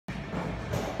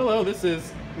Hello, this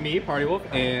is me, Party Wolf,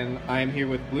 and I'm here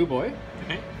with Blueboy.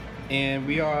 Okay. And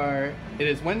it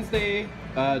is Wednesday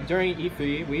during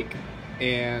E3 week,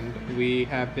 and we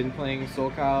have been playing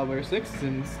Soul Calibur 6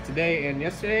 since today and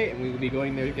yesterday, and we will be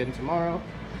going there again tomorrow.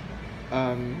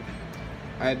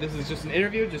 This is just an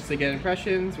interview, just to get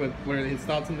impressions, what are his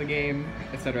thoughts on the game,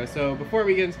 etc. So before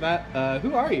we get into that,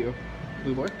 who are you,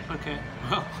 Blueboy? Okay.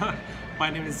 Well, my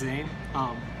name is Zane,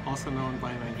 also known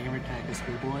by my gamer tag as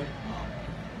Blueboy.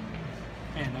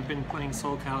 And I've been playing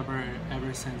Soul Calibur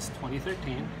ever since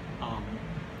 2013.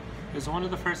 It was one of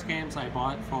the first games I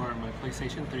bought for my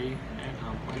PlayStation 3, and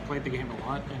I played the game a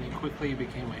lot, and it quickly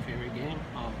became my favorite game.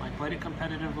 I played it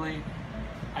competitively,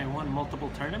 I won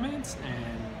multiple tournaments,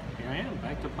 and here I am,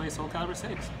 back to play Soul Calibur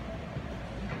 6.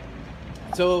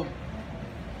 So,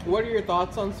 what are your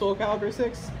thoughts on Soul Calibur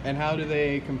 6, and how do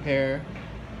they compare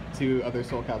to other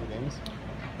Soul Calibur games?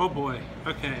 Oh boy,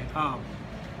 okay.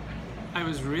 I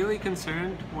was really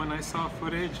concerned when I saw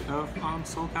footage of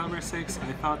Soul Calibur 6.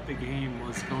 I thought the game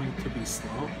was going to be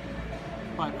slow,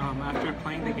 but after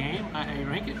playing the game, I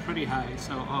rank it pretty high.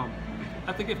 So I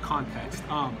have to give context.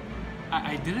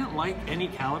 I didn't like any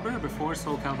Calibur before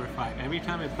Soul Calibur 5. Every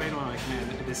time I played one, I'm like, man,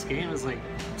 this game is like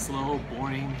slow,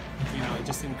 boring. You know, it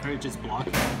just encourages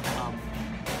blocking.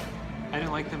 I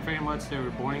didn't like them very much. They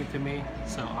were boring to me.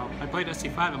 So I played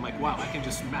SC5. I'm like, wow, I can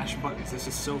just mash buttons. This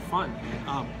is so fun.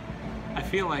 And, I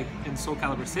feel like in Soul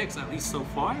Calibur 6, at least so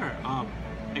far, I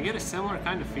get a similar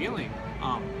kind of feeling.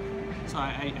 So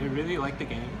I really like the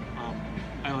game.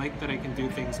 I like that I can do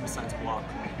things besides block.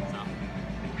 So.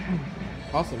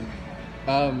 Awesome.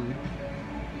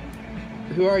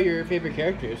 Who are your favorite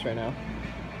characters right now?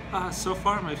 So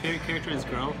far, my favorite character is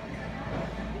Grow.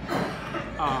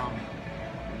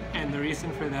 And the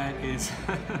reason for that is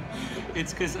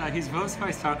it's because he's voiced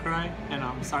by Sakurai, and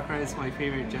Sakurai is my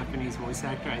favorite Japanese voice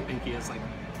actor. I think he has like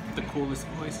the coolest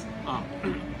voice.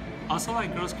 Also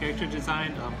like Gro's character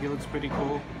design, he looks pretty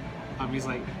cool. He's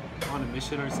like on a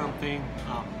mission or something.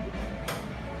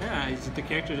 Yeah, the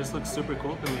character just looks super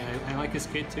cool to me. I like his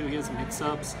kit too. He has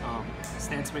mix-ups,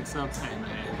 stance mix-ups, and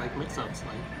I like mix-ups.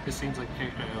 Like, this seems like a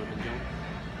character I would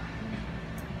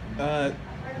enjoy.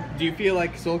 Do you feel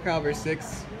like Soul Calibur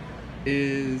 6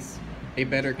 is a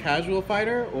better casual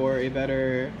fighter or a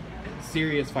better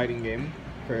serious fighting game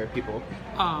for people?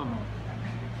 Well,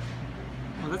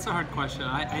 that's a hard question.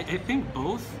 I think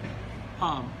both.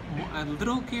 A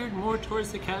little geared more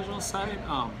towards the casual side.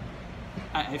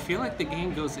 I feel like the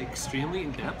game goes extremely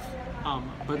in depth,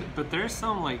 but there's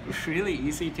some like really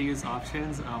easy to use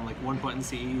options, like one button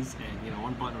CEs and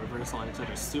one button reversal that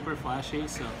are super flashy.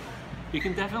 So you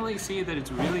can definitely see that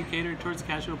it's really catered towards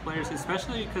casual players,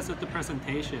 especially because of the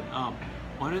presentation.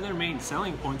 One of their main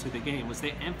selling points of the game was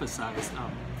they emphasized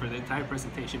for the entire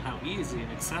presentation how easy and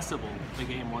accessible the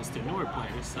game was to newer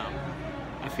players. So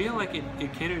I feel like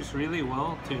it caters really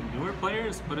well to newer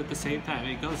players, but at the same time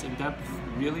it goes in depth,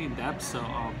 really in depth. So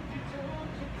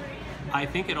I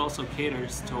think it also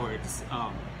caters towards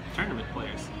tournament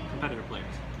players, competitive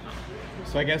players.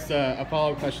 So I guess a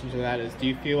follow-up question to that is, do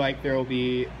you feel like there will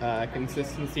be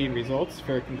consistency in results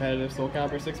for competitive Soul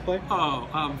Calibur 6 play?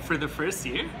 For the first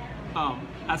year?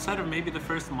 Outside of maybe the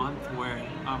first month where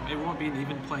it won't be an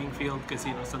even playing field because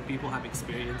some people have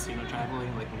experience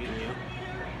traveling like me and you.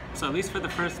 So at least for the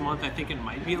first month I think it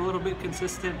might be a little bit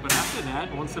consistent, but after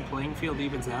that, once the playing field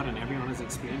evens out and everyone has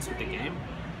experience with the game,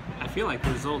 I feel like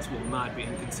the results will not be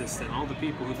inconsistent. All the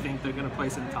people who think they're going to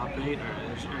place in top 8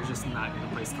 are just not going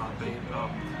to place top 8.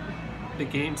 The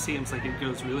game seems like it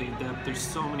goes really in depth. There's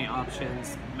so many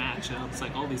options, matchups,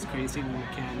 like all these crazy new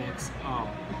mechanics.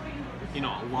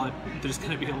 There's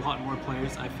going to be a lot more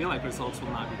players. I feel like results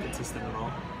will not be consistent at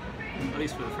all, at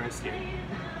least for the first year.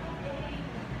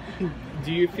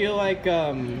 Do you feel like,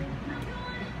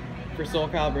 for Soul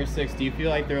Calibur 6, do you feel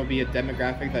like there will be a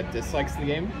demographic that dislikes the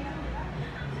game?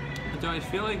 Do I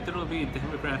feel like there will be a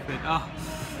demographic? Oh,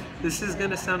 this is going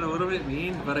to sound a little bit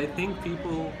mean, but I think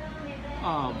people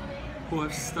who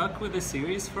have stuck with the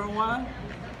series for a while,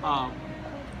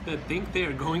 that think they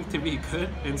are going to be good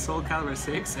in Soul Calibur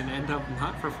 6 and end up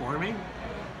not performing,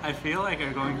 I feel like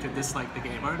are going to dislike the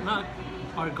game, or not,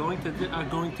 are going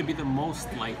to be the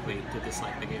most likely to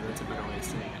dislike the game. That's a better way of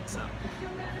saying it. So.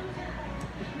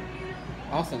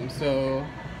 Awesome. So,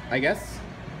 I guess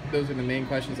those are the main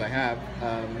questions I have.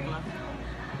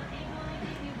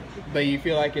 But you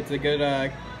feel like it's a good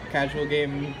casual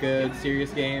game, good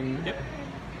serious game? Yep.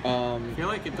 I feel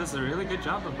like it does a really good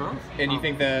job of both. And you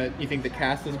think the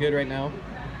cast is good right now?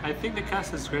 I think the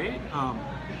cast is great.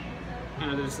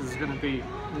 This is going to be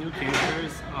new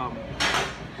characters.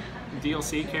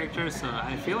 DLC characters, so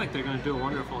I feel like they're going to do a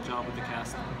wonderful job with the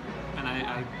cast. And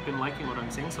I've been liking what I'm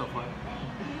seeing so far.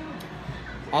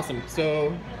 Awesome.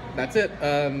 So that's it.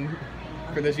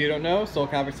 For those of you who don't know, Soul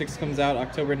Calibur 6 comes out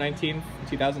October 19th,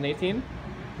 2018.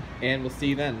 And we'll see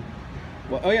you then.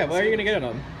 Well, oh yeah, what are you going to get it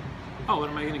on? Oh, what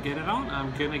am I going to get it on?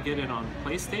 I'm going to get it on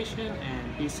PlayStation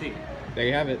and PC. There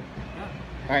you have it. Yeah.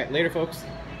 Alright, later folks.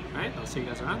 Alright, I'll see you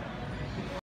guys around.